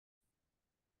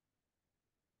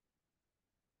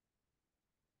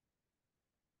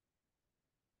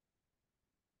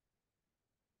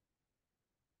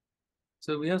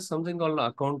So we have something called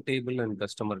account table and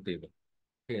customer table.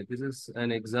 Okay, this is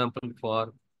an example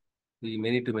for the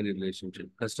many-to-many relationship,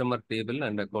 customer table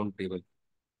and account table.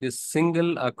 This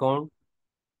single account,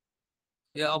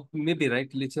 yeah, maybe right.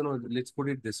 Let's put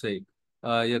it this way.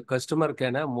 Your customer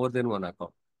can have more than one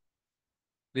account.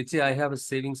 Let's say I have a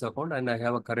savings account and I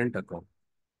have a current account.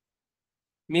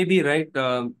 Maybe right.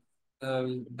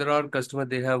 There are customers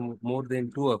they have more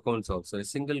than two accounts also. A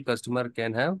single customer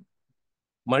can have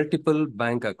multiple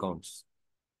bank accounts.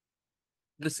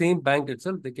 The same bank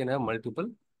itself, they can have multiple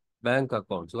bank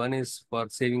accounts. One is for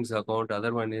savings account,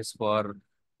 other one is for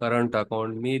current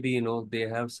account. Maybe, they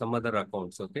have some other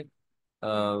accounts, okay?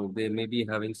 They may be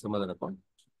having some other account.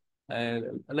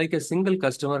 And like a single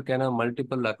customer can have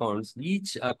multiple accounts.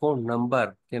 Each account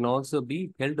number can also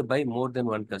be held by more than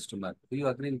one customer. Do you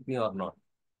agree with me or not?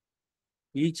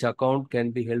 Each account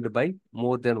can be held by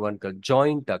more than one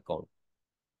joint account.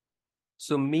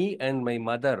 So me and my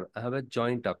mother have a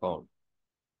joint account.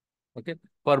 Okay.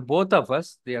 For both of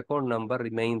us, the account number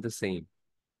remain the same.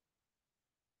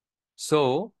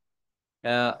 So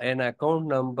an account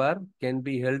number can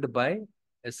be held by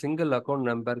a single account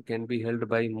number can be held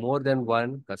by more than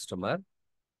one customer,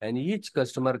 and each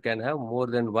customer can have more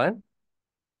than one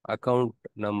account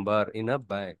number in a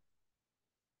bank.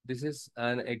 This is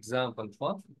an example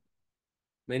for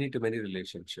many-to-many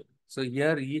relationship. So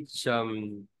here each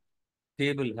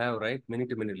table have right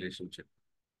many-to-many relationship.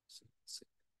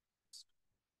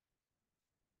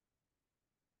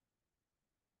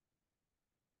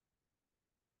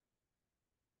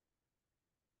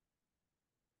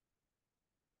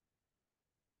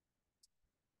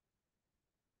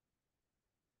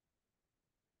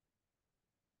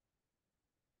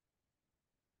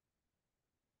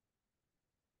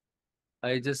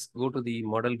 I just go to the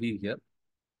model view here.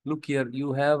 Look here,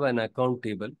 you have an account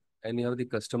table and you have the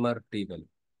customer table.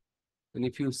 And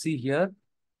if you see here,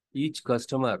 each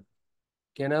customer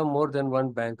can have more than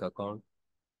one bank account.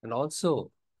 And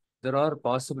also, there are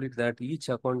possibilities that each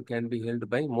account can be held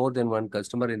by more than one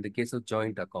customer in the case of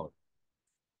joint account.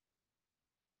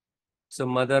 So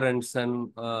mother and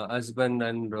son, husband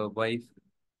and wife,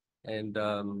 and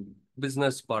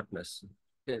business partners,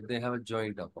 okay, they have a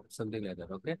joint account, something like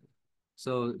that, okay?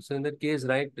 So in that case,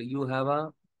 right, you have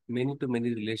a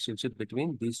many-to-many relationship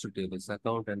between these two tables,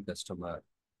 account and customer.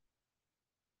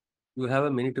 You have a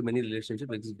many-to-many relationship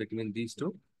which is between these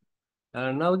two.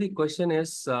 Now the question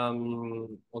is,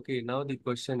 okay, now the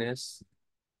question is,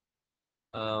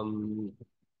 um,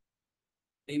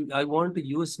 I want to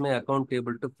use my account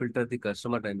table to filter the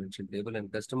customer dimension table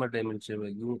and customer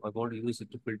dimension, I want to use it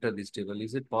to filter this table.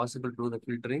 Is it possible to do the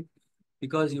filtering?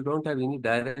 Because you don't have any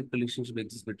direct relationship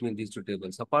exists between these two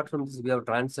tables. Apart from this, we have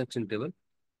transaction table.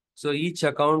 So each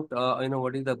account,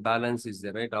 what is the balance is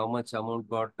there, right? How much amount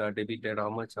got debited, how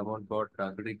much amount got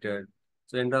credited.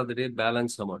 So end of the day,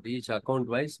 balance amount. Each account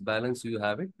wise balance you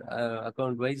have it.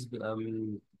 Account wise,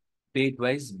 date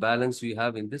wise balance you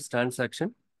have in this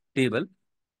transaction table.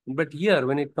 But here,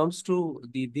 when it comes to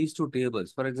these two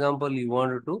tables, for example, you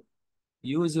wanted to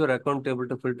use your account table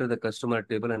to filter the customer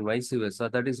table and vice versa.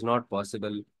 That is not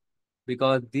possible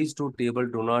because these two tables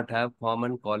do not have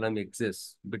common column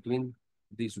exists between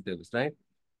these two tables, right?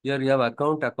 Here you have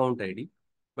account ID,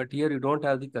 but here you don't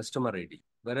have the customer ID.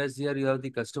 Whereas here you have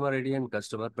the customer ID and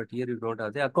customer, but here you don't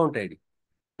have the account ID.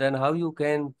 Then how you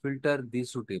can filter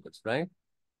these two tables, right?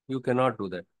 You cannot do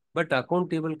that. But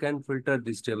account table can filter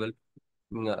this table.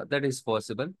 That is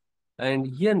possible. And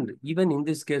here, even in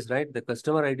this case, right, the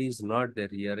customer ID is not there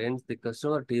here, and the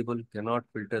customer table cannot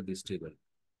filter this table.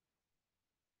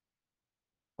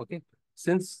 Okay.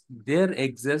 Since there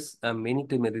exists a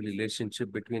many-to-many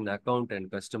relationship between account and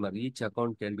customer, each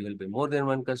account can be held by more than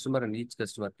one customer, and each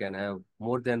customer can have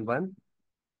more than one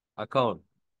account.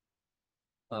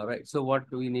 All right. So what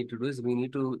we need to do is we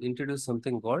need to introduce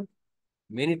something called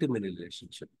many-to-many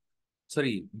relationship.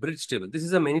 Sorry, bridge table. This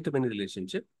is a many-to-many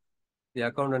relationship. The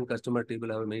account and customer table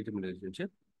have a many-to-many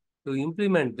relationship. To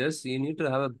implement this, you need to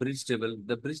have a bridge table.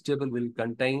 The bridge table will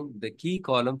contain the key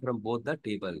column from both the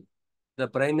table. The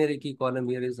primary key column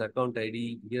here is account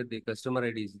ID. Here the customer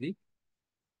ID is the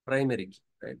primary key,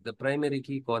 right? The primary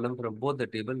key column from both the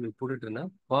table, we put it in a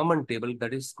common table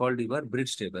that is called your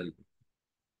bridge table.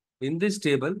 In this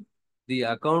table, the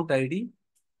account ID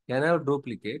can have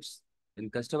duplicates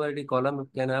and customer ID column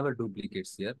can have a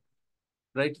duplicates here.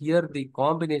 Right here, the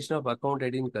combination of account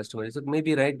ID and customer ID. So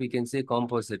maybe right, we can say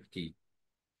composite key,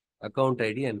 account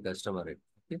ID and customer ID.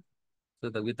 Okay.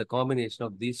 So with the combination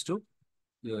of these two,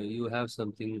 you have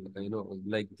something,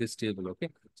 like this table. Okay.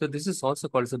 So this is also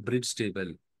called as a bridge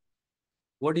table.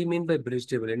 What do you mean by bridge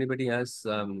table? Anybody has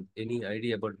any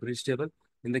idea about bridge table?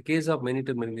 In the case of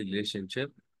many-to-many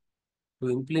relationship, to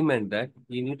implement that,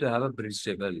 you need to have a bridge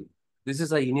table. This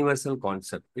is a universal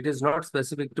concept. It is not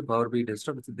specific to Power BI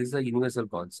desktop. This is a universal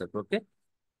concept. Okay.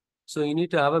 So you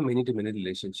need to have a many-to-many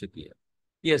relationship here.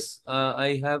 Yes,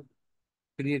 I have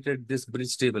created this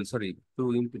bridge table. Sorry,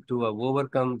 to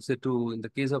overcome, say, to in the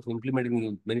case of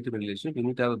implementing many-to-many relationship, you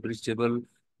need to have a bridge table.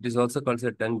 It is also called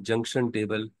a junction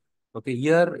table. Okay,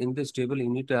 here in this table, you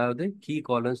need to have the key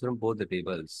columns from both the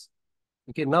tables.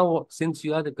 Okay, now since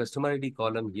you have the customer ID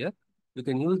column here, you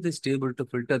can use this table to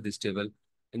filter this table.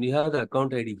 And you have the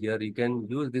account ID here, you can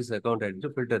use this account ID to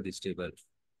filter this table.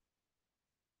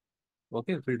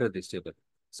 Okay, filter this table.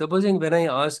 Supposing when I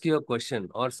ask you a question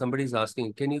or somebody is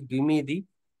asking, can you give me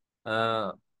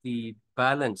uh, the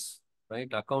balance, right?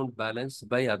 Account balance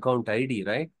by account ID,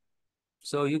 right?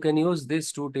 So you can use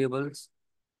these two tables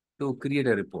to create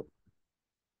a report.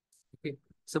 Okay.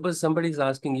 Suppose somebody is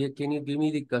asking you, can you give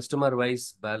me the customer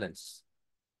wise balance,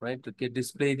 right? Okay,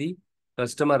 display the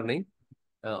customer name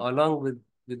along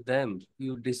with them.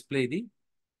 You display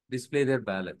their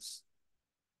balance.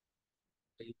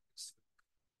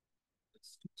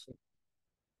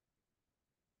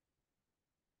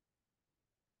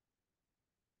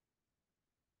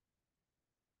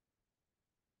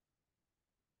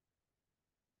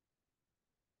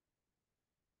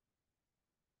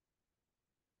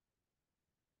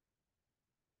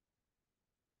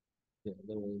 Yeah,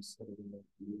 otherwise I will not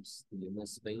use the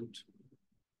MS Paint.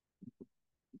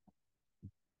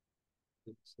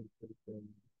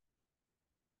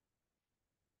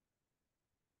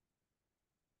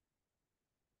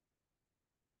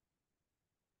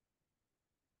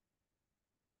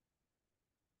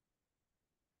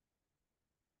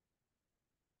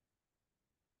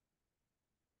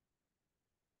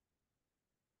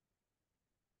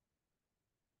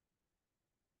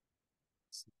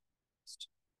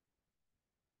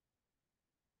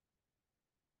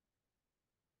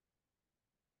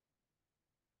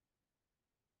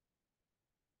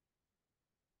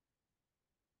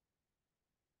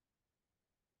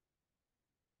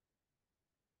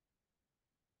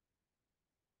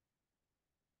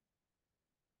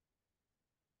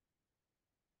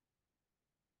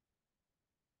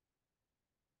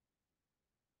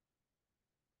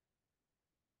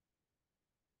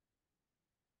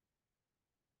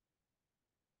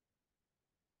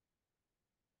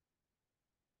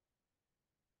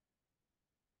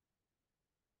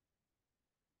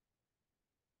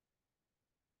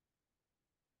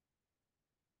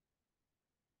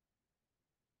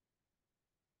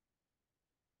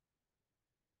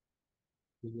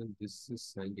 Even this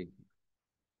is hanging.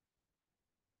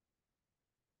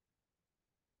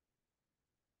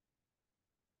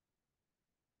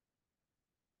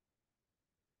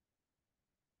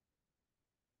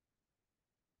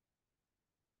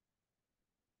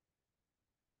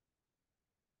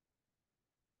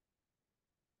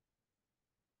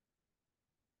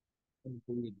 I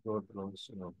think it got lost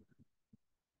now.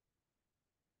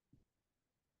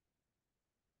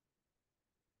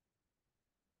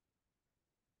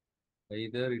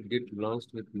 Either it get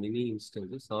launched with many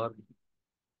instances or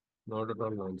not at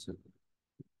all launched.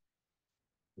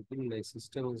 I think my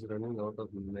system is running out of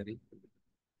memory.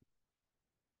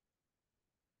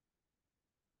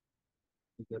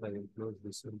 Here I will close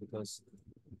this one because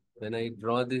when I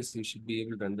draw this, you should be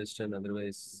able to understand.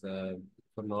 Otherwise,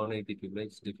 for non-IT people,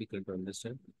 it's difficult to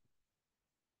understand.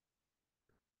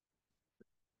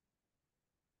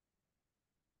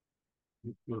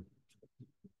 Hmm.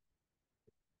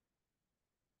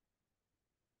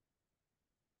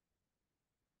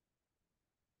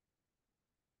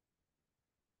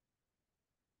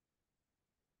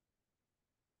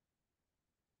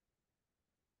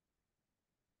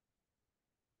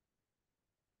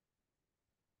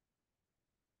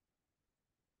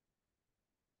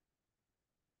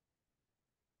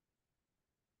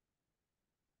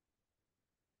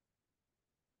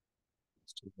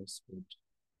 Investment.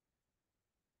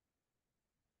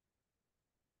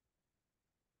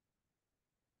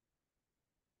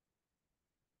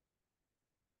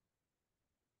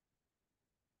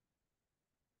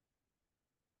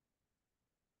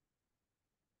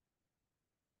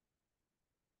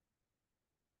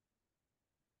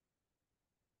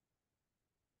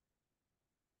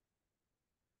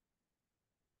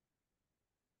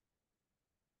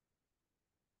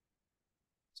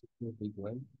 It's a big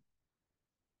one.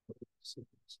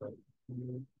 Sorry.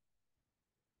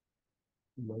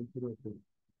 Micro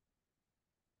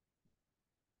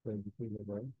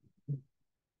 23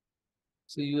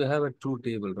 So you have a true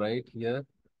table right here.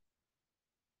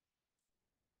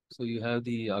 So you have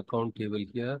the account table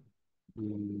here.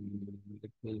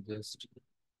 Let me just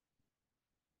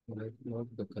select not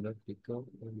the color picker.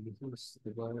 And this is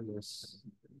the one is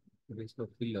there is no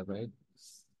filler, right?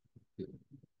 Okay.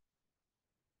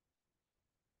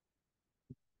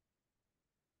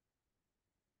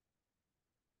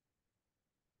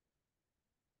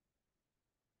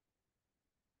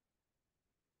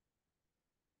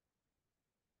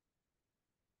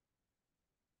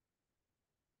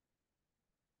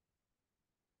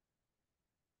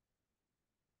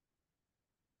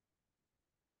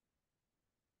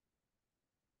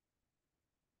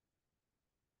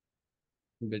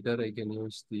 Better I can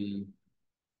use the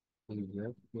thing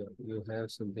here. Yeah, you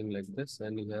have something like this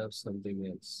and you have something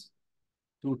else.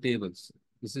 Two tables.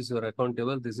 This is your account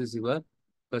table. This is your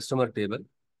customer table.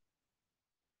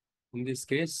 In this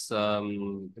case,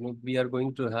 we are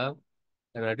going to have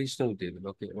an additional table.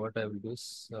 Okay, what I will do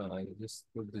is I just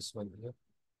put this one here.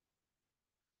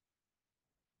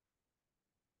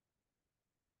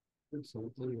 There's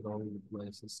something wrong with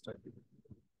my system.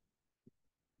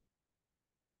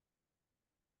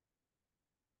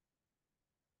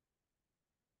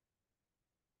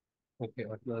 Okay,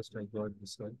 at last I got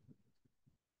this one.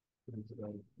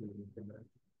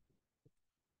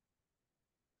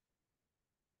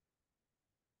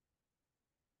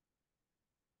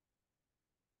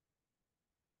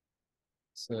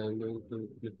 So I'm going to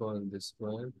click on this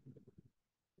one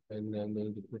and I'm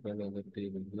going to put another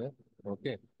table here.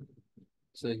 Okay.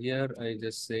 So here I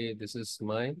just say this is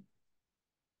my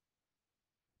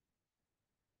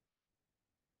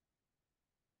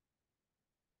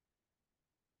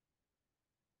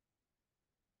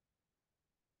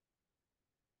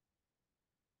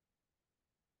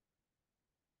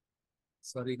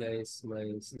sorry guys,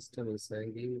 my system is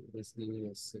hanging. Just give me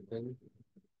a second.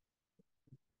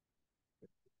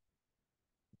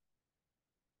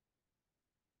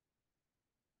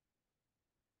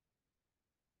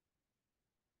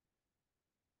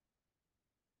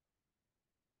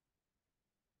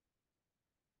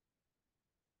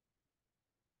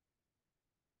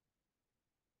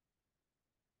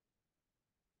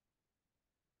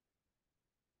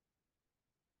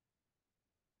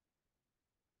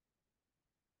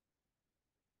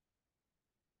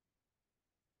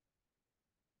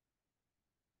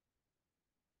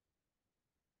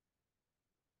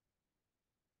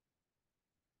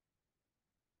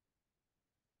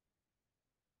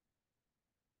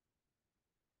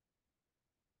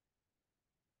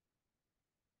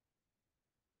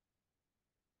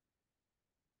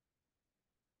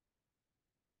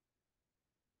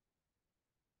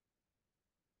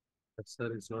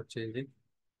 Sir, it's not changing.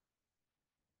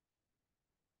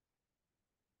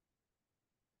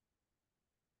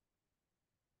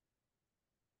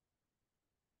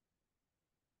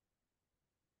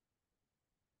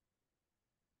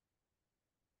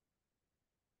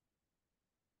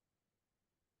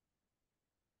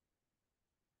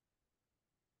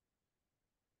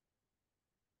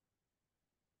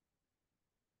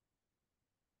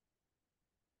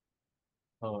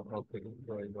 Oh, okay.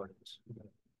 Got it.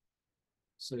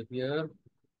 So here,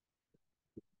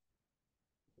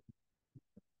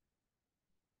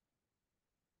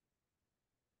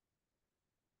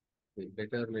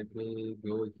 better let me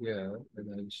go here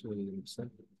and I'll show you. Sir.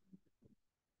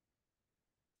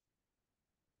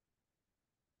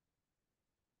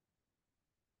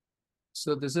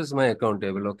 So this is my account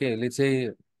table. Okay, let's say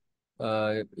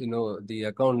the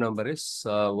account number is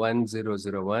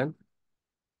 1001.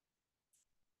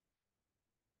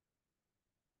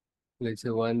 Let's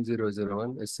say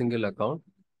 1001, a single account,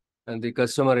 and the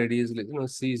customer ID is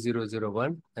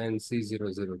C001 and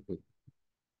C002.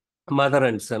 Mother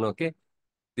and son. Okay,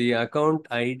 the account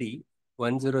ID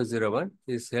 1001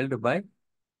 is held by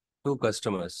two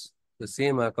customers. The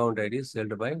same account ID is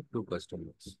held by two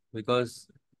customers because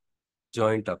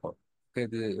joint account. Okay,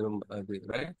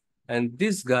 right? And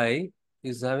this guy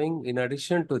is having, in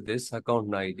addition to this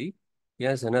account ID, he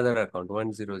has another account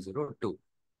 1002.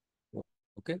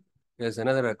 Okay, he has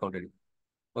another account ID.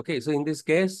 Okay, so in this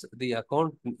case, the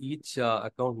account, each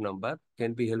account number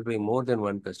can be held by more than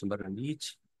one customer, and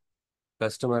each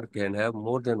customer can have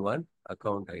more than one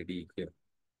account ID here.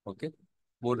 Okay,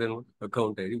 more than one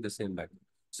account ID in the same bank.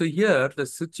 So here the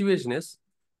situation is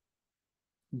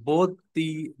both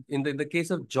in the case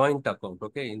of joint account,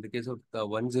 okay, in the case of the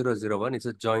 1001, it's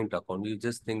a joint account. You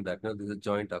just think that no, this is a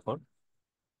joint account.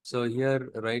 So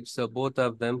here, right, so both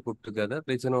of them put together,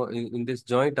 it's, in this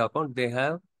joint account, they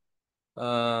have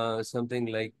something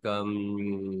like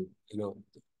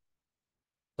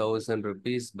 1,000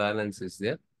 rupees balance is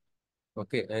there.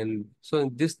 Okay, and so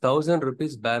in this 1,000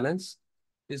 rupees balance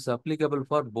is applicable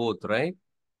for both, right?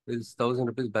 This 1,000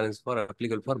 rupees balance for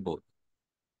applicable for both.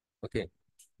 Okay.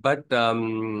 But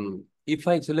if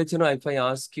I, so let you know, if I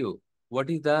ask you, what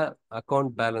is the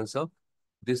account balance of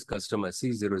this customer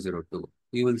C002?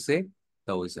 You will say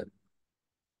 1,000.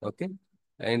 Okay.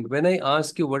 And when I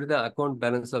ask you what is the account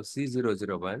balance of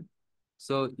C001,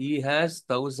 so he has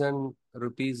 1,000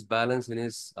 rupees balance in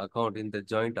his account, in the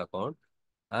joint account,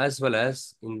 as well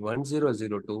as in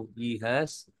 1002, he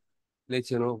has, let's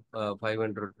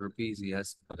 500 rupees he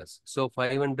has plus. So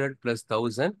 500 plus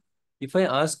 1,000. If I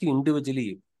ask you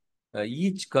individually,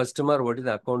 each customer, what is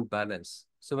the account balance?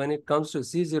 So when it comes to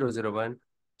C001,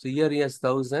 so here he has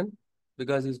 1,000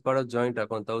 because he's part of joint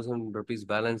account, 1,000 rupees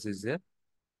balance is there.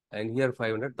 And here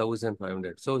 500,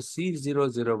 1,500. So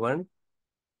C001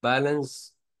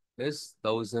 balance is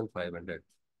 1,500.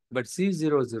 But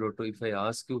C002, if I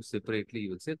ask you separately, you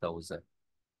will say 1,000.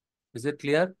 Is it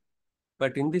clear?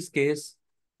 But in this case,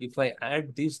 if I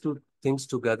add these two things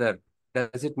together,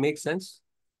 does it make sense?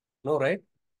 No, right?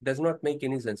 Does not make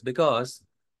any sense because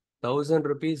 1,000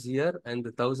 rupees here and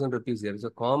the 1,000 rupees here is a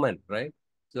common, right?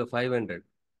 So 500.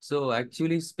 So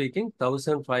actually speaking,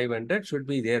 1,500 should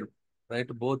be there, right?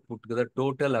 Both put together,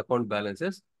 total account balance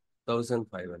is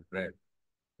 1,500.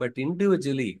 But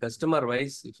individually,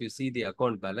 customer-wise, if you see the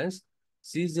account balance,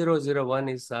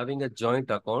 C001 is having a joint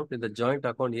account. In the joint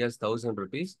account, he has 1,000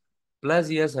 rupees. Plus,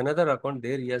 he has another account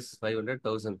there, he has 500,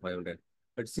 1,500.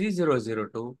 But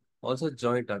C002, also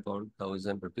joint account,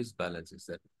 1,000 rupees balance is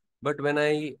there. But when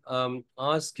I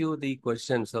ask you the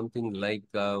question, something like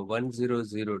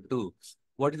 1002,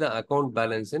 what is the account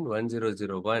balance in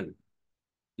 1001?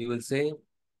 You will say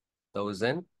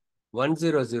 1,000.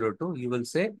 1002, you will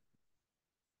say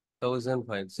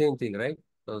 1,005. Same thing, right?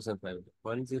 1,005.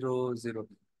 100.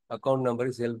 Account number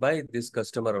is held by this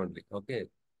customer only. Okay.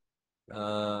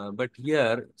 But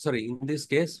here, sorry, in this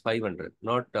case, 500,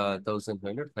 not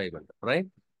 1,500, 500, right?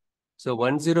 So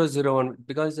 1001,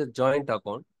 because it's a joint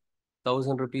account,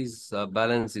 1,000 rupees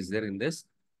balance is there in this.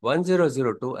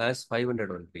 1002 as 500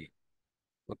 only.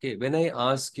 Okay. When I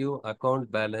ask you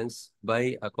account balance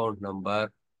by account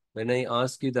number, when I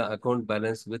ask you the account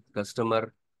balance with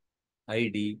customer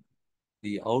ID,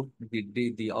 the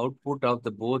output of the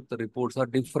both reports are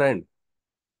different.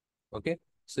 Okay,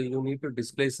 so you need to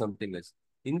display something else.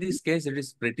 In this case, it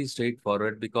is pretty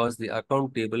straightforward because the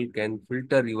account table can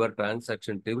filter your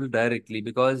transaction table directly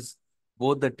because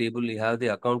both the table you have the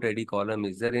account ID column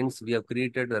is there. Hence, we have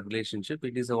created a relationship.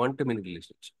 It is a one-to-many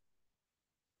relationship.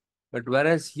 But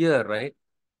whereas here, right,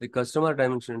 the customer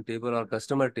dimension table or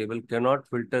customer table cannot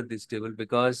filter this table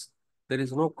because there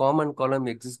is no common column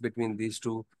exists between these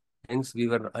two. Hence, we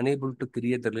were unable to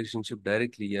create the relationship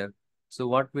directly here. So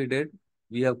what we did,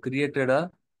 we have created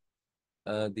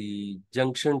the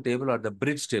junction table or the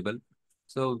bridge table.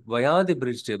 So via the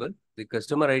bridge table, the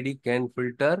customer ID can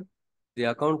filter the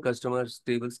account customers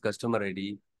table's customer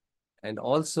ID, and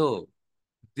also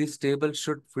this table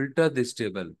should filter this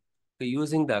table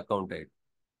using the account ID.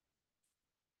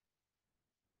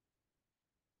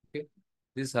 Okay.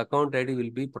 This account ID will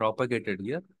be propagated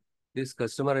here. This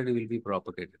customer ID will be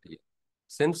propagated here.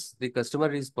 Since the customer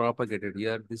is propagated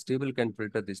here, this table can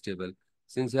filter this table.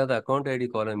 Since you have the account ID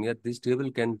column here, this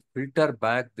table can filter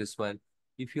back this one.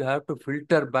 If you have to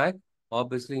filter back,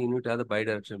 obviously you need to have the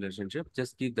bidirectional relationship.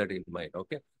 Just keep that in mind.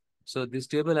 Okay. So this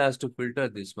table has to filter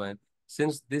this one.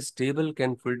 Since this table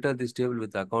can filter this table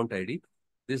with account ID,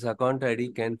 this account ID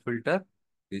can filter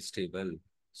this table.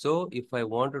 So if I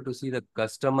wanted to see the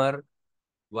customer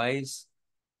wise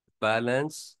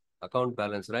balance, account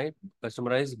balance, right?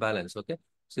 Customized balance, okay?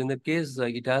 So in the case,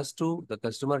 it has to, the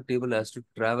customer table has to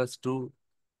traverse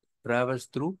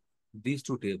through these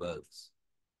two tables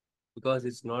because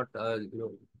it's not,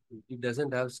 it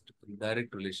doesn't have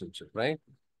direct relationship, right?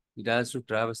 It has to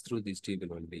traverse through this table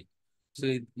only. So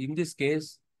in this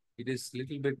case, it is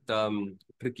little bit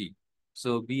tricky.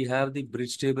 So we have the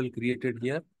bridge table created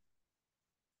here,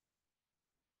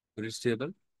 bridge table,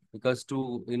 because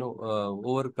to,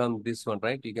 overcome this one,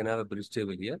 right? You can have a bridge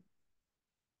table here.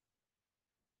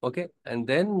 Okay. And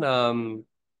then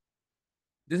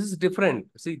this is different.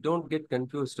 See, don't get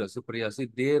confused, Supriya. See,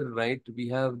 there, right, we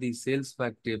have the sales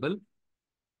fact table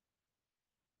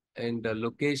and the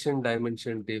location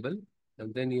dimension table.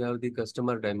 And then you have the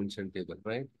customer dimension table,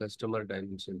 right? Customer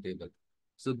dimension table.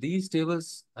 So these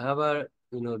tables have a,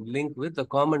 link with the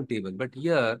common table. But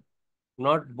here,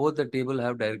 not both the table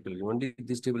have direct link. Only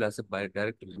this table has a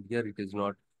direct link. Here it is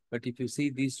not. But if you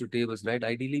see these two tables, right,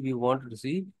 ideally we want to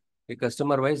see a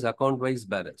customer-wise, account-wise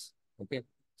balance. Okay.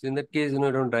 So in that case,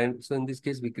 don't. So in this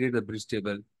case, we create a bridge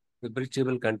table. The bridge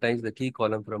table contains the key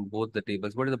column from both the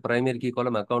tables. What is the primary key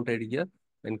column? Account ID here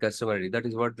and customer ID. That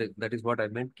is what I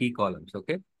meant, key columns.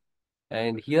 Okay.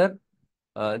 And here,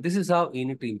 this is how you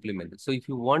need to implement it. So if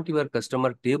you want your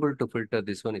customer table to filter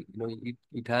this one,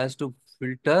 it has to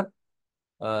filter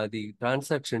the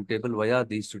transaction table via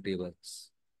these two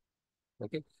tables.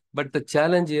 Okay. But the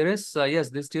challenge here is, yes,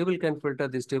 this table can filter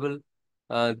this table.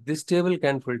 This table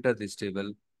can filter this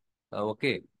table.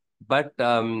 Okay. But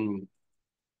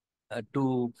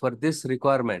for this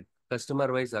requirement,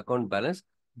 customer-wise account balance,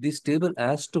 this table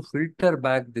has to filter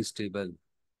back this table.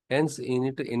 Hence, you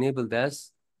need to enable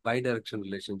this bi-direction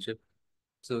relationship.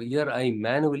 So here I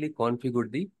manually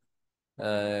configured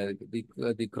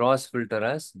the cross filter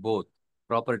as both,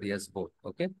 property as both.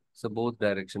 Okay. So both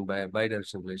direction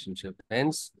bi-direction relationship.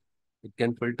 Hence, it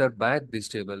can filter back this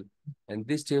table, and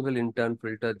this table in turn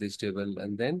filter this table,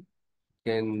 and then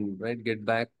can get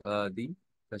back the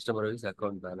customer-wise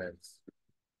account balance.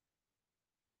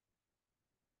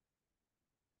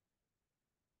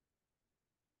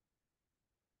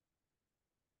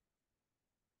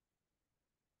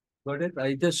 Got it?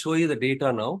 I just show you the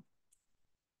data now.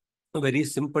 A very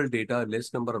simple data,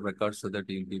 less number of records so that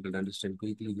you'll be able to understand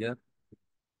quickly here.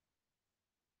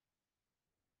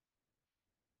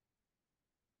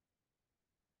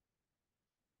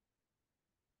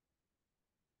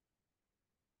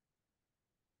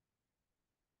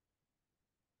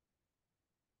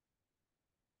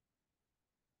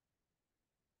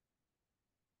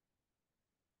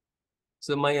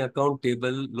 So my account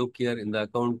table, look here in the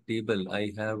account table,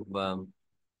 I have,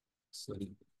 sorry,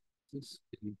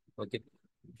 okay.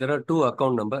 There are two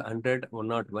account number, 100,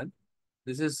 101.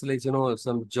 This is like,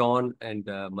 some John and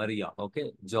Maria,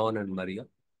 okay? John and Maria,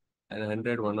 and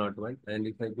 100, 101. And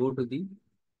if I go to the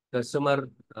customer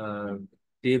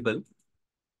table,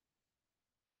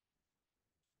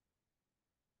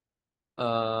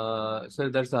 so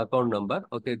that's the account number.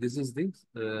 Okay, this is the,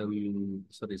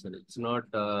 sorry, it's not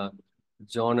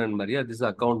John and Maria. This is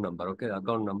account number. Okay,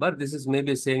 account number. This is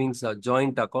maybe a savings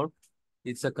joint account.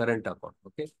 It's a current account.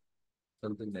 Okay,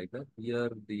 something like that. Here,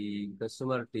 the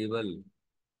customer table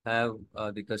have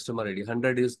the customer ID.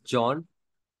 100 is John.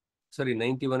 Sorry,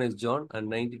 91 is John and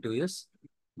 92 is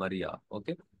Maria.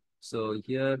 Okay, so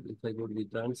here, if I go to the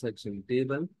transaction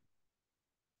table,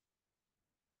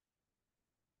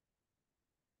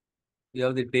 you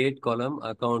have the date column,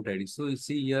 account ID. So you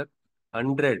see here,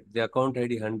 100, the account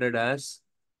ID 100 has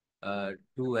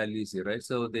two values here, right?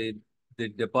 So they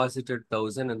deposited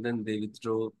 1,000 and then they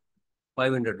withdrew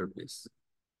 500 rupees.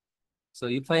 So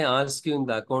if I ask you in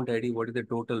the account ID, what is the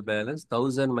total balance?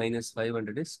 1,000 minus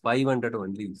 500 is 500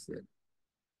 only is there.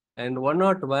 And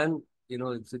 101,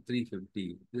 it's a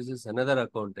 350. This is another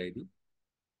account ID.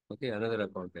 Okay, another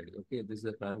account ID. Okay, this is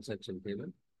a transaction table.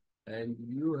 And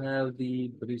you have the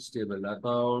bridge table,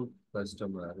 account,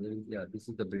 customer. Yeah, this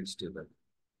is the bridge table.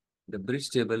 The bridge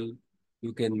table,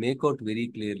 you can make out very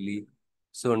clearly.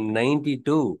 So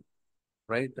 92,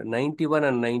 right? 91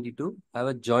 and 92 have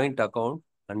a joint account,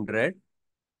 100.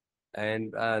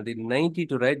 And the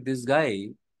 92, right? This guy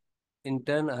in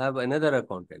turn have another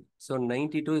accountant. So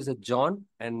 92 is a John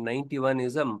and 91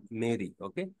 is a Mary.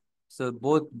 Okay. So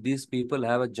both these people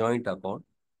have a joint account,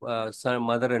 son,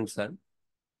 mother and son.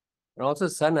 And also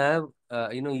son have,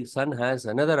 his son has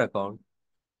another account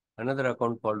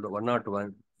called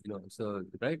 101, so,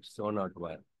 right? So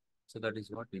 101. So that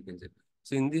is what we can say.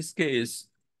 So in this case,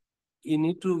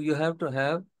 you have to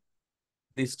have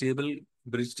this table,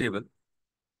 bridge table,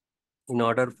 in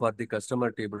order for the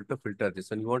customer table to filter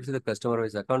this. And you want to see the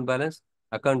customer-wise account balance,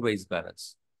 account-wise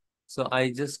balance. So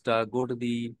I just go to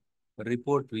the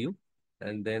report view,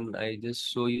 and then I just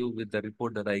show you with the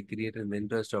report that I created in the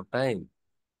interest of time.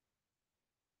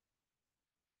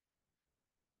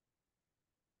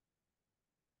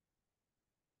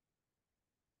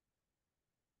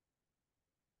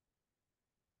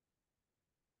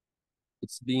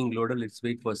 It's being loaded. Let's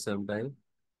wait for some time.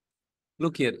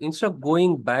 Look here, instead of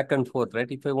going back and forth, right?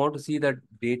 If I want to see that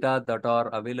data that are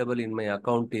available in my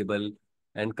account table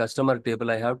and customer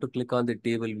table, I have to click on the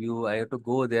table view. I have to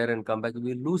go there and come back.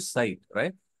 We lose sight,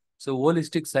 right? So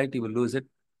holistic sight, you will lose it.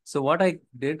 So what I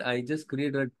did, I just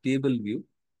created a table view.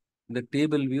 The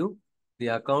table view, the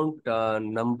account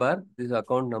number, this is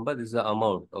account number, this is the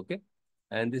amount, okay?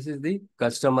 And this is the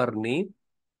customer name.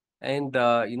 And,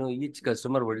 each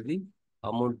customer, what is the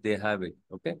amount they have it,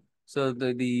 okay? So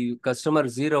the customer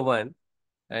 01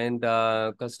 and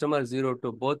customer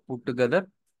 02 both put together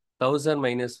 1,000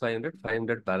 minus 500,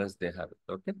 500 balance they have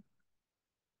it. Okay.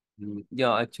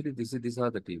 Yeah, actually, these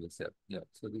are the tables here. Yeah,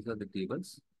 so these are the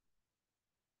tables.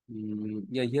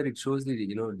 Yeah, here it shows the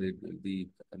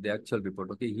the actual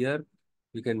report. Okay, here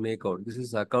you can make out this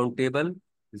is account table,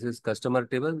 this is customer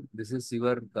table, this is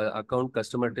your account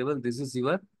customer table, this is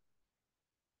your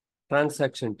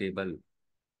transaction table.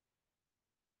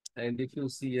 And if you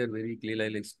see here very clearly,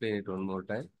 I'll explain it one more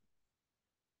time.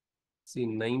 See,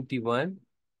 91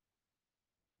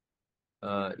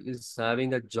 is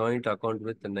having a joint account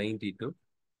with 92.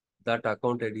 That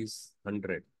account ID is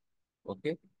 100.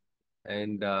 Okay.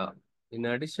 And in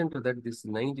addition to that, this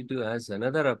 92 has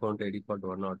another account ID called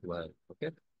 101. Okay.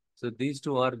 So these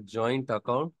two are joint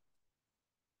account,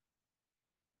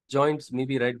 joints,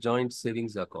 maybe right, joint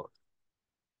savings account.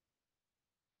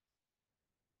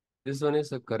 This one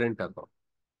is a current account.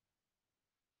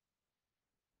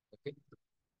 Okay.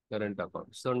 Current account.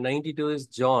 So 92 is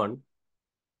John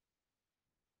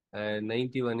and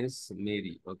 91 is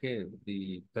Mary. Okay.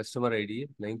 The customer ID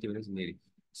 91 is Mary.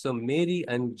 So Mary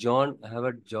and John have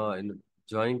a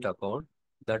joint account.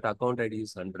 That account ID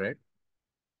is 100.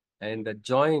 And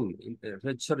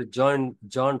sorry, John,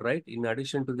 right? In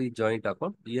addition to the joint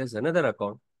account, he has another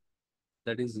account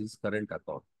that is his current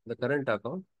account. The current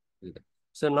account is there.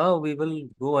 So now we will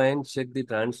go and check the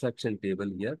transaction table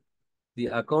here. The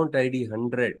account ID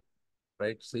 100,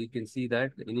 right? So you can see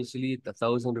that initially the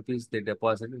 1,000 rupees they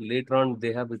deposited. Later on,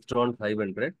 they have withdrawn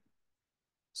 500.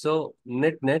 So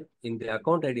net in the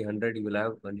account ID 100, you will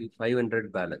have only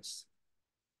 500 balance.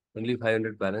 Only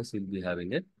 500 balance you'll be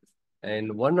having it.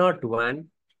 And 101,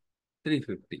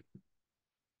 350.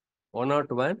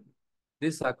 101,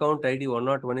 this account ID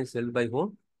 101 is held by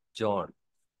whom? John.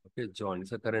 Okay, John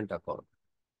is a current account.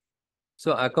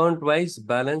 So account wise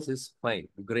balance is fine,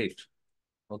 great.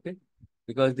 Okay,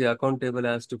 because the account table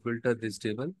has to filter this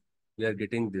table, we are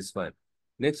getting this one.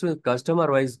 Next one,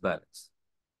 customer wise balance.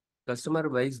 Customer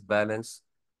wise balance,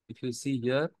 if you see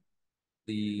here,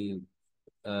 the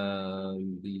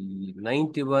the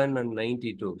 91 and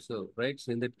 92. So, right,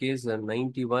 so in that case,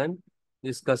 91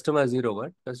 is customer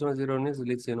 01. Customer 01 is,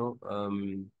 let's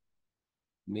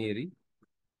Mary,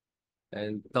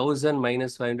 and 1,000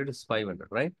 minus 500 is 500,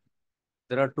 right?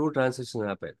 There are two transactions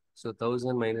happen. So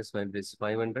 1,000 minus 500 is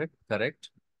 500, correct?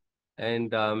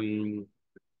 And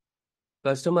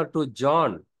customer to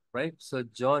John, right? So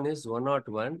John is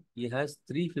 101. He has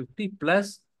 350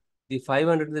 plus the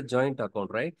 500 in the joint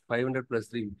account, right? 500 plus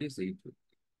 350 is 850.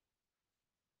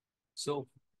 So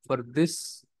for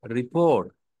this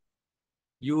report,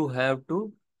 you have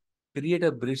to create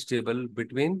a bridge table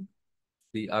between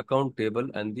the account table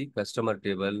and the customer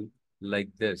table like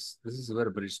this. This is your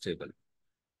bridge table.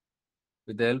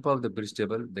 With the help of the bridge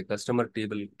table, the customer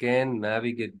table can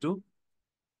navigate to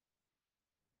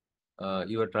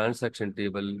your transaction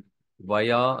table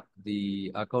via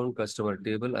the account customer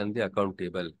table and the account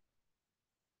table.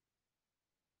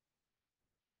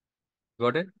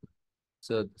 Got it?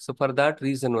 So for that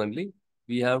reason only,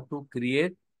 we have to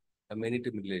create a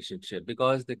many-team relationship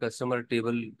because the customer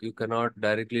table, you cannot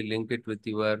directly link it with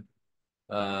your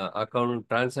account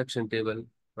transaction table,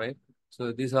 right?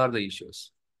 So these are the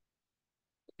issues.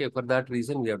 Okay, for that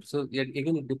reason, we have to, so yet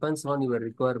again, it depends on your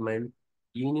requirement.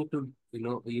 You need to,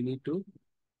 you need to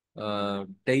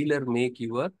tailor make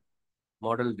your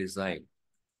model design.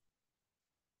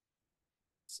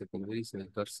 Secondary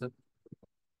cursor.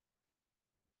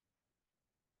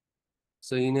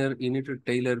 So you need to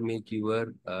tailor make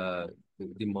your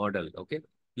the model. Okay.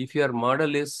 If your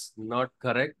model is not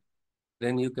correct,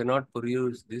 then you cannot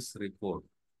produce this report.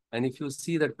 And if you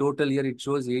see the total here, it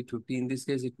shows 850. In this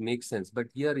case, it makes sense. But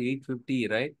here 850,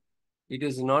 right? It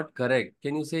is not correct.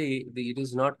 Can you say it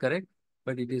is not correct?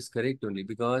 But it is correct only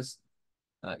because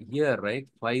here, right?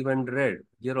 500.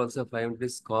 Here also 500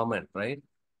 is common, right?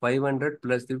 500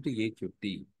 plus 50,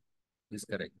 850 is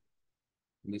correct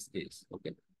in this case.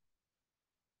 Okay.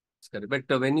 It's correct. But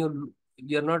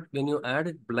you're not, when you add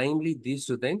it blindly, these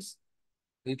two things,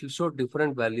 it will show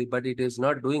different value, but it is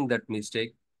not doing that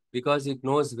mistake because it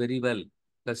knows very well.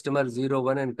 Customer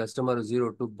 01 and customer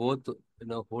 02 both,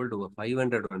 hold over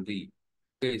 500 only.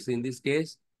 Okay, so in this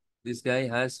case, this guy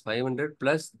has 500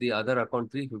 plus the other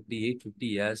account 350,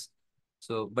 850 has.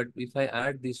 So, but if I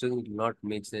add these two, it will not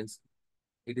make sense.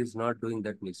 It is not doing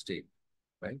that mistake,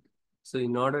 right? So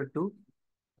in order to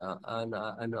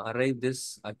and arrive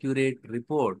this accurate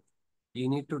report, you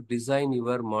need to design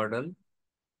your model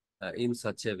in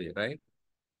such a way, right?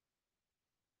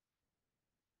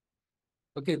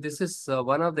 Okay, this is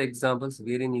one of the examples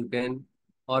wherein you can,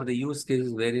 or the use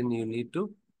cases wherein you need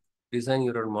to design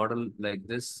your model like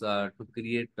this to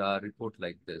create a report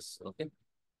like this. Okay,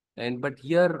 and but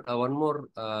here one more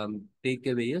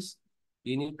takeaway is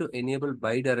you need to enable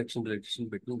bi-directional relation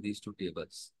between these two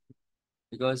tables.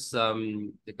 because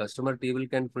the customer table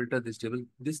can filter this table.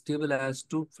 This table has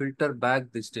to filter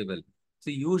back this table.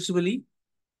 So usually,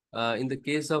 in the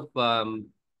case of the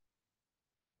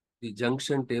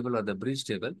junction table or the bridge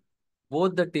table,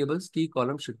 both the tables key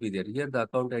columns should be there. Here the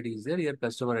account ID is there, here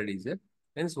customer ID is there.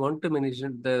 Hence, one to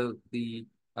mention the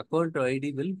account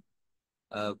ID will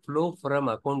flow from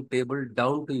account table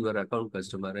down to your account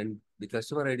customer, and the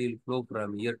customer ID will flow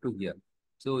from here to here.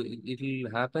 So it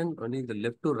will happen only the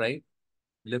left to right.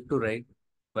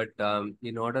 But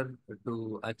in order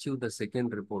to achieve the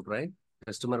second report, right,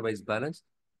 customer-wise balance,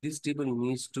 this table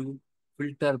needs to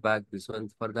filter back this one.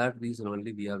 For that reason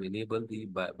only, we have enabled the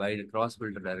by cross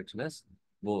filter direction as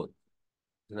both.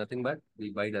 Nothing but the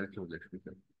bi-directional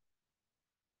filter.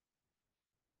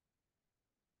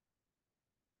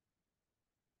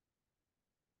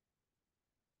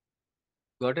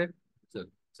 Got it?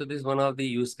 So this is one of the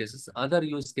use cases. Other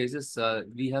use cases,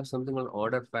 we have something called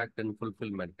order fact and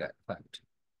fulfillment fact.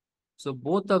 So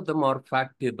both of them are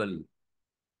fact table.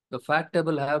 The fact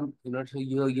table have, so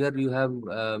here you have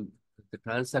the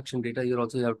transaction data. Here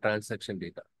also you have transaction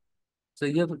data. So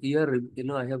here,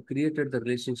 I have created the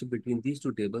relationship between these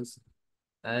two tables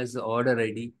as order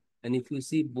ID. And if you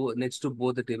see next to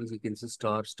both the tables, you can see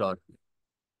star, star.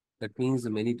 That means the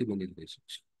many-to-many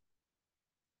relationship,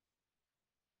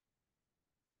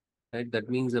 right? That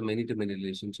means a many-to-many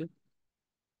relationship.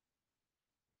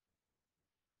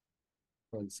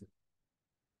 One second.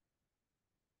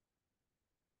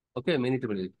 Okay,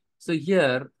 many-to-many. So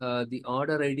here, the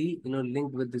order ID,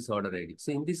 linked with this order ID.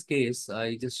 So in this case,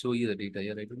 I just show you the data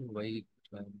here. I don't know why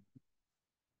I'm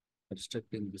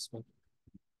obstructing this one.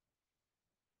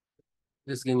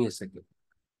 Just give me a second.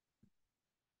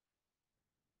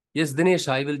 Yes, Dinesh,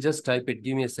 I will just type it.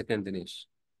 Give me a second, Dinesh.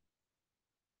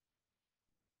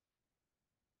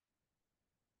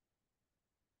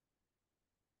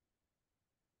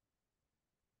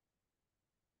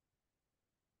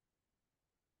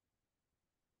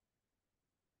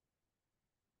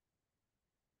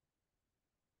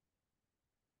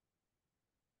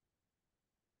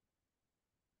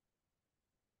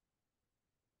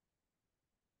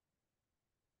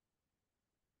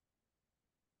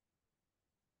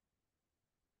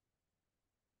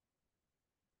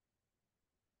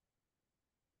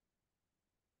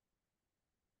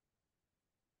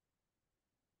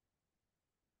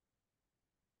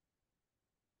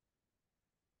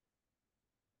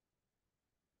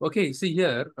 Okay, see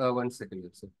here, one second.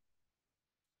 Let's see.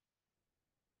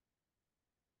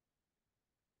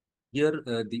 Here,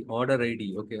 the order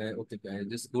ID. Okay, okay, I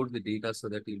just go to the data so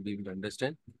that you'll be able to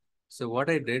understand. So what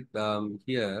I did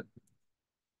here,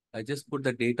 I just put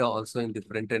the data also in the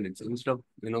front end. It's instead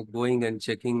of going and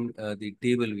checking the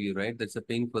table view, right? That's a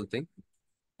painful thing.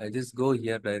 I just go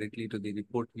here directly to the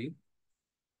report view.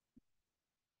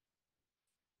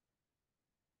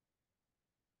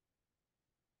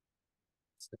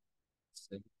 So-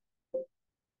 so-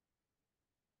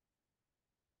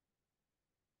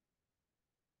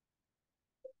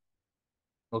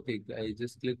 Okay, I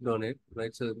just clicked on it,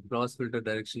 right? So cross filter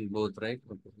direction both, right?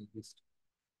 Okay,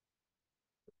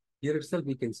 here itself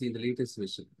we can see the latest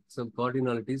version. Some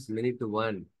cardinalities many to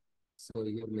one. So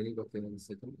here many to one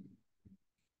second.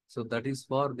 So that is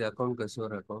for the account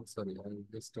customer account. Sorry, I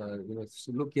just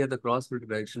so look here the cross filter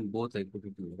direction both I put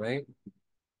it in, right?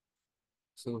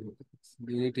 So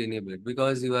you need to enable it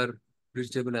because your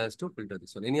bridge table has to filter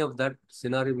this one. Any of that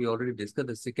scenario we already discussed.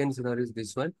 The second scenario is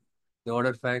this one, the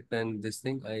order fact and this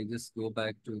thing. I just go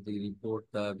back to the report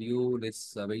view.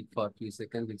 Let's wait for a few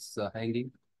seconds. It's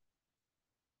hanging.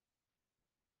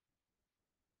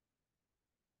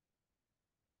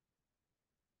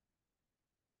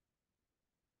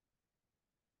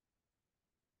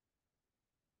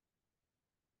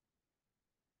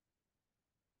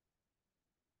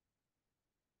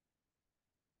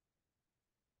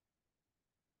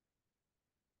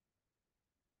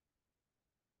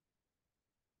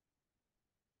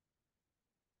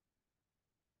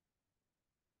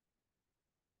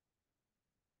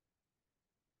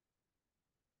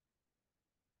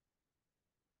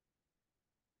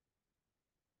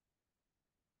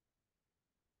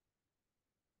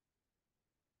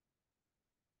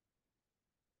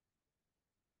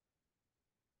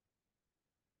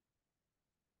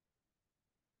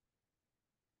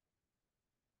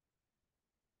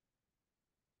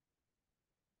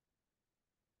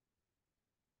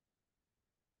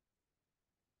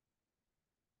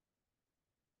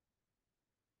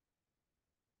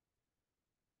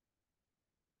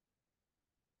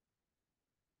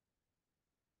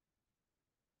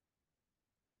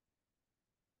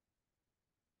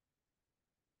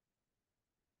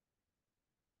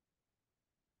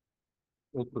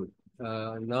 Okay.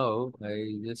 Now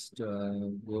I just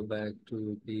go back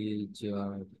to page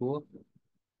 4.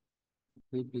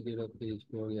 Period of page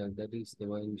 4. Yeah, that is the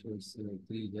one which was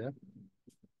 3 here.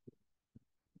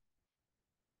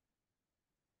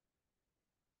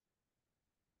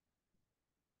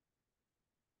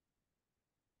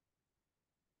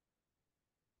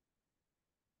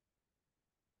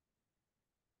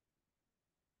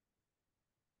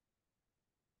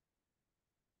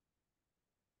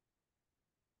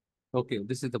 Okay,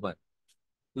 this is the one.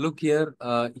 Look here.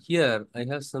 Here I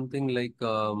have something like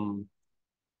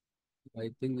I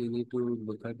think we need to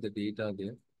look at the data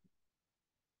there.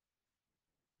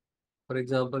 For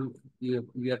example,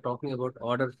 we are talking about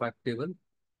order fact table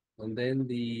and then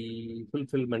the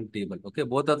fulfillment table. Okay,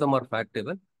 both of them are fact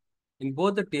table. In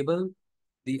both the table,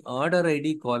 the order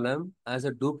ID column has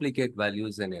a duplicate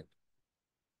values in it.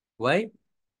 Why?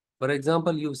 For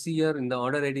example, you see here in the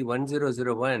order ID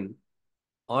 1001,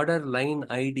 order line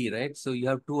ID, right? So you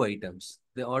have two items.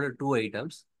 They order two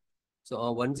items.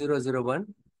 So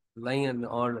 1001 line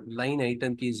or line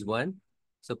item key is 1.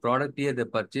 So product here they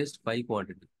purchased 5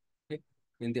 quantity. Okay.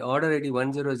 In the order ID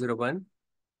 1001,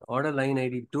 order line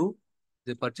ID 2,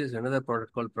 they purchased another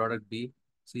product called product B.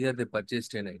 So here they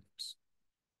purchased 10 items.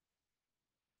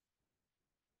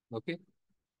 Okay.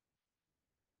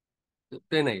 So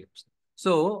 10 items.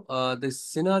 So the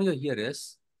scenario here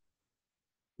is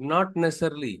not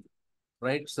necessarily,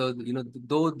 right? So,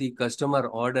 though the customer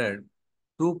ordered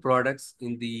two products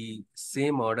in the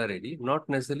same order ID, not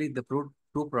necessarily the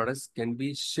two products can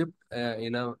be shipped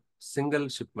in a single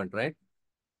shipment, right?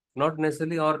 Not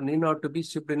necessarily or need not to be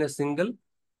shipped in a single,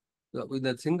 with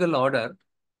a single order,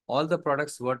 all the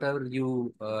products, whatever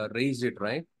you raised it,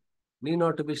 right, need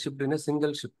not to be shipped in a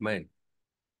single shipment.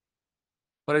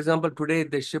 For example, today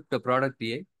they shipped a product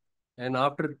A, and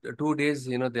after 2 days,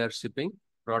 they are shipping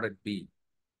product B.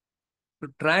 To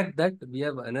track that, we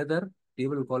have another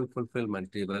table called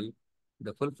fulfillment table.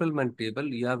 The fulfillment table,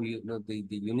 you have the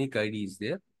unique ID is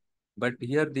there, but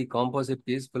here the composite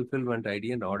is fulfillment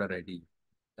ID and order ID.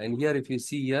 And here, if you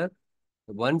see here,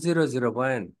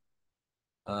 1001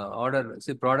 order,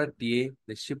 see product A,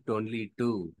 they shipped only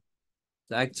two.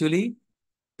 So actually,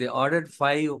 they ordered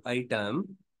 5 items,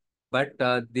 but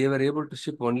they were able to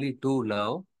ship only two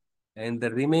now. And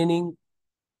the remaining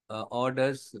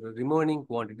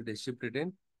quantity, they shipped it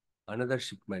in another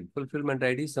shipment. Fulfillment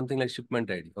ID is something like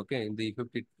shipment ID. Okay, in the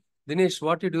 50. Dinesh,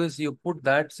 what you do is you put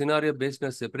that scenario based on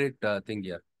a separate thing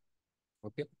here.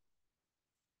 Okay.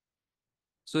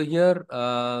 So here,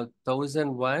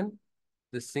 1001,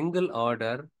 the single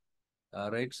order,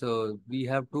 right? So we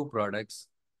have two products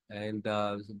and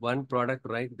one product,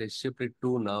 right? They shipped it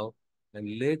two now.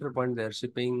 And later point, they're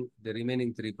shipping the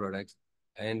remaining three products.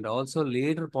 And also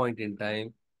later point in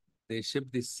time, they ship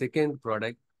the second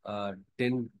product,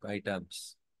 10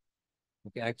 items.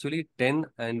 Okay, actually 10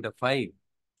 and 5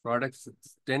 products,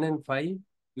 10 and 5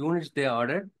 units they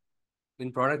ordered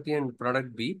in product A and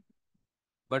product B.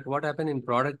 But what happened in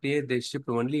product A, they shipped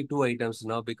only two items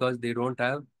now because they don't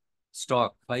have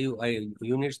stock. 5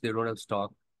 units, they don't have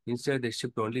stock. Instead, they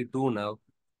shipped only two now.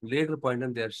 Later point,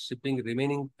 and they are shipping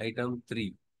remaining item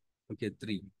three. Okay,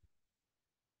 three.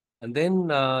 And then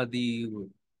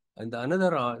and the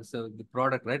another, so the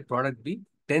product, right? Product B,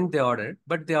 10 they ordered,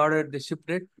 but they shipped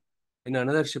it in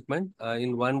another shipment.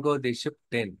 In one go, they shipped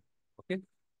 10. Okay.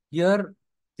 Here,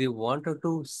 they wanted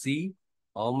to see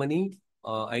how many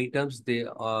items they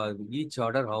each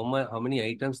order, how many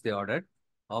items they ordered,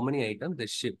 how many items they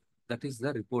shipped. That is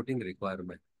the reporting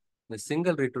requirement. The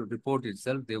single report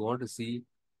itself, they want to see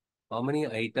how many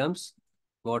items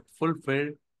got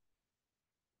fulfilled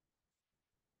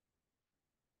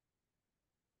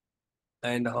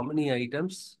and how many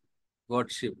items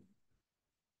got shipped.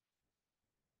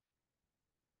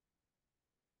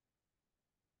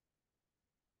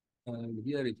 And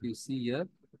here, if you see here,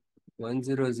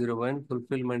 1001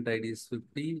 fulfillment ID is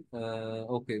 50.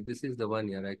 Okay, this is the one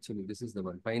here. Actually, this is the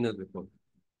one final report.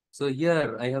 So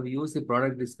here I have used the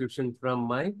product description from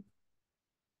my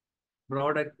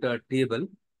product table.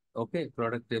 Okay,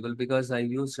 product table because I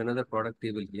used another product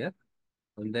table here.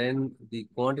 And then the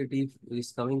quantity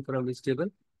is coming from which table?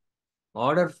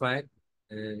 Order fact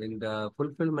and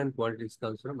fulfillment quantities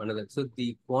comes from another. So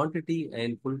the quantity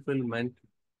and fulfillment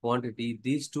quantity,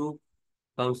 these two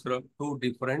comes from two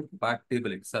different fact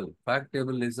table itself. Fact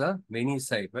table is a many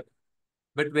side, but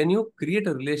when you create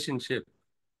a relationship,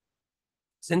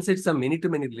 since it's a many to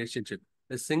many relationship,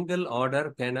 a single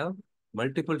order can have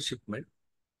multiple shipment,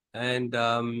 and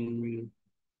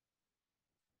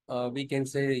we can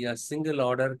say a single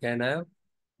order can have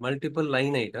multiple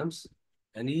line items,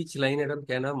 and each line item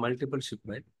can have multiple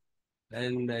shipment,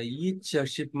 and each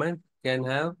shipment can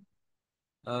have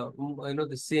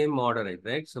the same order ID,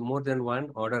 right? So more than one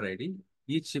order ID.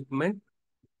 Each shipment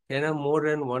can have more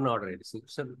than one order ID.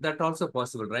 So that also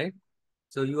possible, right?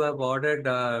 So you have ordered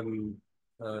um,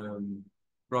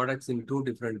 products in two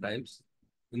different times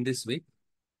in this week.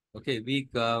 Okay, week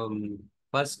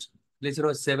first, let's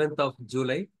 7th of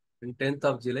July and 10th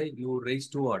of July, you raise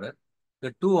two orders.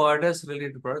 The two orders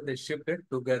related product, they shipped it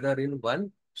together in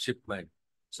one shipment.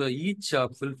 So each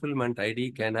fulfillment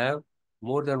ID can have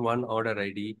more than one order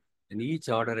ID, and each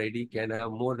order ID can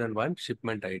have more than one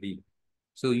shipment ID.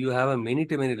 So you have a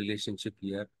many-to-many relationship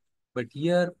here. But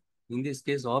here, in this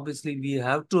case, obviously, we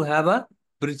have to have a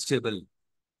bridge table.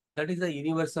 That is a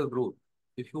universal rule.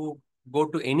 If you go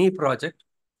to any project,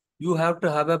 you have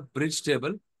to have a bridge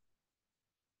table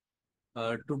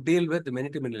to deal with the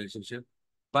many-to-many relationship.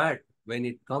 But when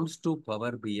it comes to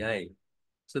Power BI,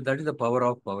 so that is the power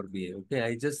of Power BI. Okay,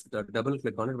 I just double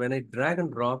click on it. When I drag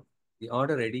and drop the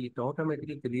order ID, it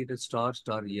automatically creates a star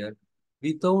star here.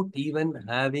 Without even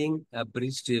having a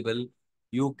bridge table,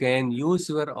 you can use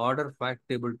your order fact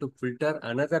table to filter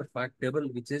another fact table,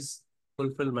 which is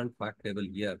fulfillment fact table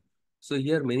here. So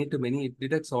here, many to many, it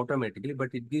detects automatically, but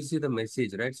it gives you the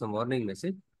message, right? Some warning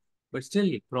message. But still,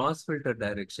 cross filter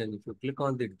direction, if you click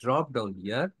on the drop down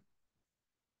here,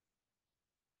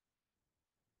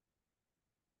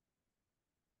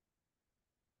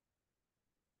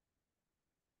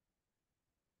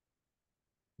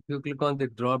 if you click on the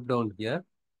drop down here,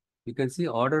 you can see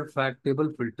order fact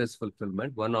table filters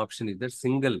fulfillment. One option is there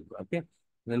single. Okay.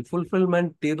 Then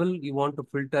fulfillment table, you want to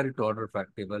filter it to order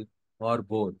fact table or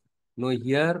both. No,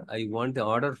 here I want the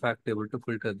order fact table to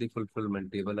filter the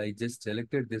fulfillment table. I just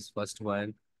selected this first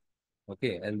one.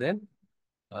 Okay. And then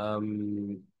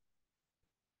um,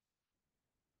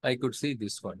 I could see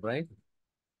this one, right?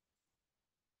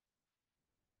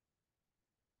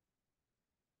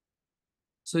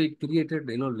 So it created,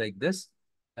 like this.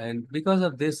 And because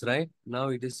of this, right, now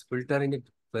it is filtering it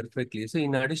perfectly. So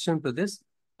in addition to this,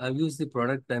 I've used the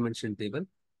product dimension table,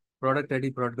 product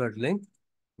ID, product link.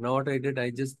 Now what I did,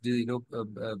 I just,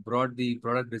 brought the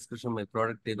product description of my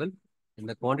product table and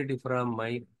the quantity from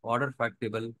my order fact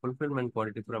table, fulfillment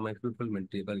quantity from my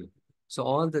fulfillment table. So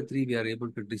all the three, we are able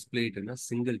to display it in a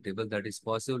single table. That is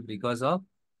possible because of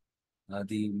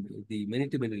the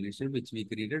many-to-many relation which we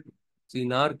created. So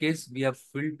in our case, we have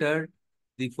filtered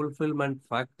the fulfillment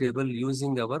fact table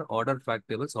using our order fact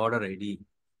tables order ID.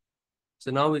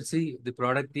 So now we see the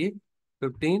product A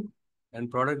 15 and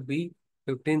product B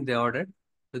 15 they ordered.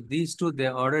 So these two they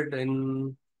ordered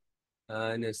in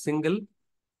a single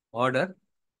order.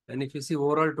 And if you see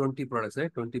overall 20 products,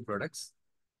 right? 20 products.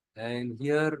 And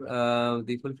here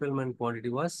the fulfillment quantity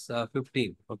was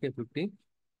 15. Okay, 15.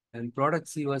 And product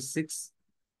C was 6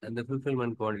 and the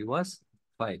fulfillment quantity was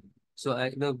 5. So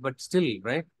I know, but still,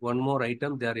 right? One more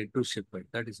item they are yet to ship it.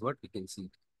 That is what we can see.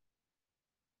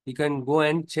 You can go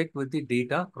and check with the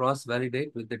data,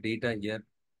 cross-validate with the data here,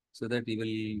 so that you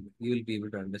will be able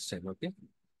to understand. Okay.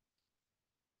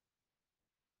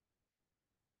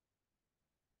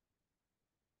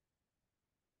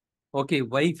 Okay.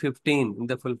 Why 15 in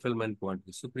the fulfillment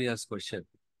quantity? Supriya's question.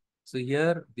 So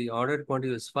here the ordered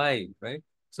quantity was 5, right?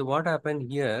 So what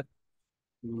happened here?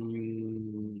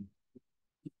 Mm,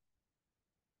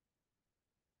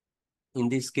 in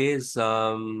this case,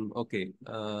 okay.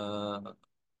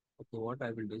 Okay, what I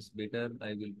will do is better.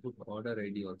 I will put order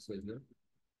ID also here.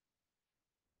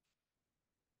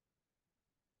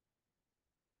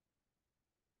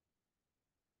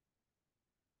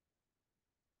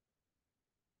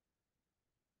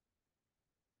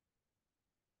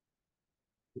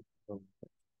 Oh,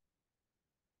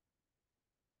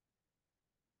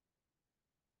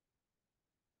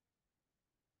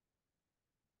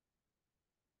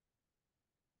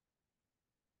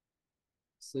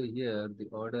 so here the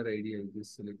order ID I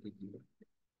just selected here.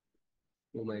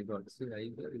 Oh my God. See,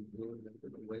 either it goes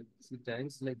like, well, see,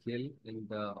 times like hell,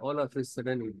 and all of a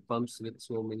sudden it pumps with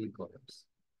so many columns.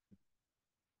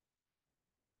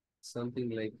 Something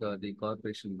like the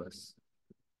corporation bus.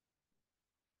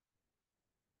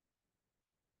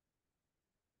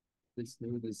 Let's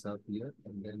move this up here,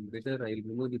 and then better I'll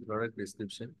remove the product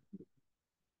description.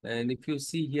 And if you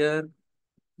see here,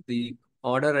 the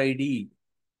order ID,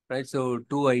 right? So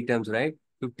two items, right?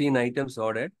 15 items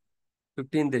ordered,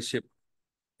 15 they ship.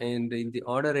 And in the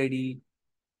order ID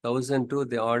 1002,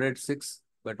 they ordered six,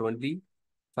 but only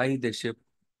five they shipped.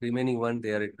 Remaining one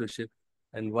they are yet to ship.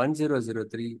 And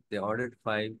 1003, they ordered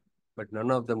five, but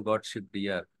none of them got shipped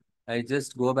here. I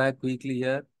just go back quickly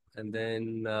here and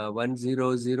then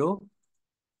 100.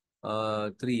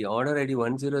 3. Order ID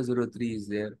 1003 is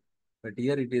there, but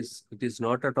here it is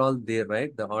not at all there,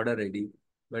 right? The order ID.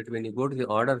 But when you go to the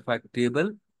order fact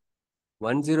table,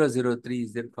 1003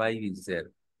 is there, 5 is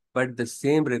there. But the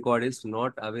same record is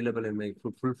not available in my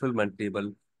fulfillment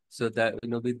table. So that,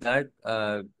 with that,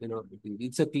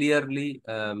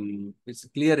 it's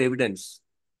clear evidence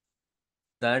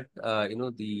that,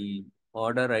 the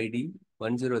order ID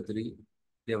 103,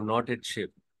 they have not yet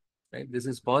shipped, right? This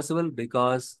is possible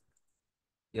because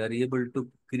you are able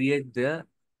to create the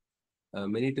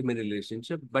many-to-many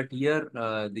relationship. But here,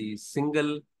 the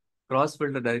single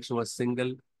cross-filter direction was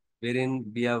single,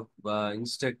 wherein we have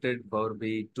instructed Power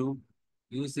BI to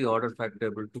use the order fact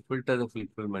table to filter the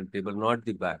fulfillment table, not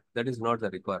the back. That is not the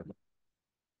requirement.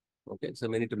 Okay, so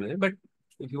many-to-many. But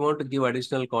if you want to give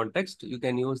additional context, you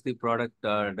can use the product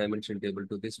dimension table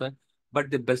to this one.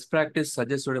 But the best practice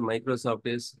suggested in Microsoft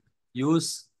is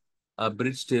use a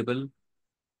bridge table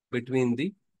between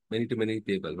the many-to-many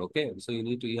table. Okay, so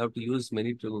you have to use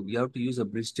you have to use a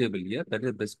bridge table here. That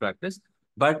is best practice.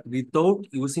 But without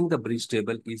using the bridge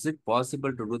table, is it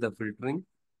possible to do the filtering?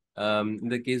 In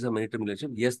the case of many-to-many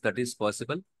relationship, yes, that is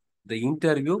possible. The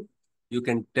interview, you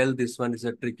can tell this one is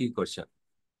a tricky question.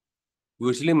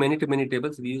 Usually many-to-many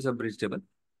tables, we use a bridge table,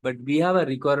 but we have a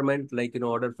requirement like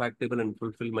order fact table and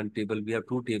fulfillment table. We have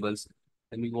two tables,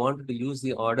 and we want to use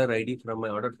the order ID from my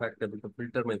order fact table to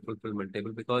filter my fulfillment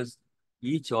table because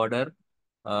each order,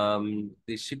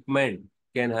 the shipment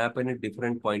can happen at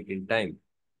different point in time.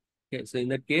 Okay, so in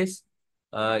that case,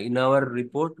 in our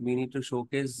report, we need to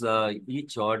showcase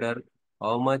each order,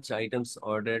 how much items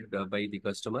ordered by the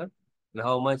customer, and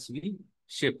how much we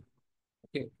ship.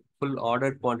 Okay, full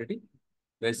ordered quantity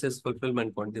versus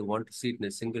fulfillment quantity. They want to see it in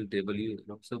a single table.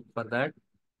 So for that,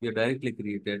 we are directly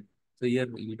created. So here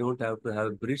you don't have to have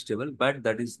a bridge table, but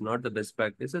that is not the best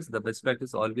practices. The best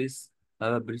practice always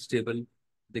have a bridge table in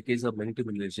the case of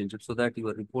many-to-many relationships so that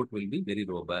your report will be very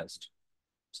robust.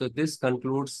 So this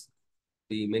concludes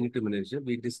the many-to-many relationship.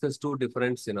 We discussed two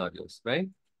different scenarios, right?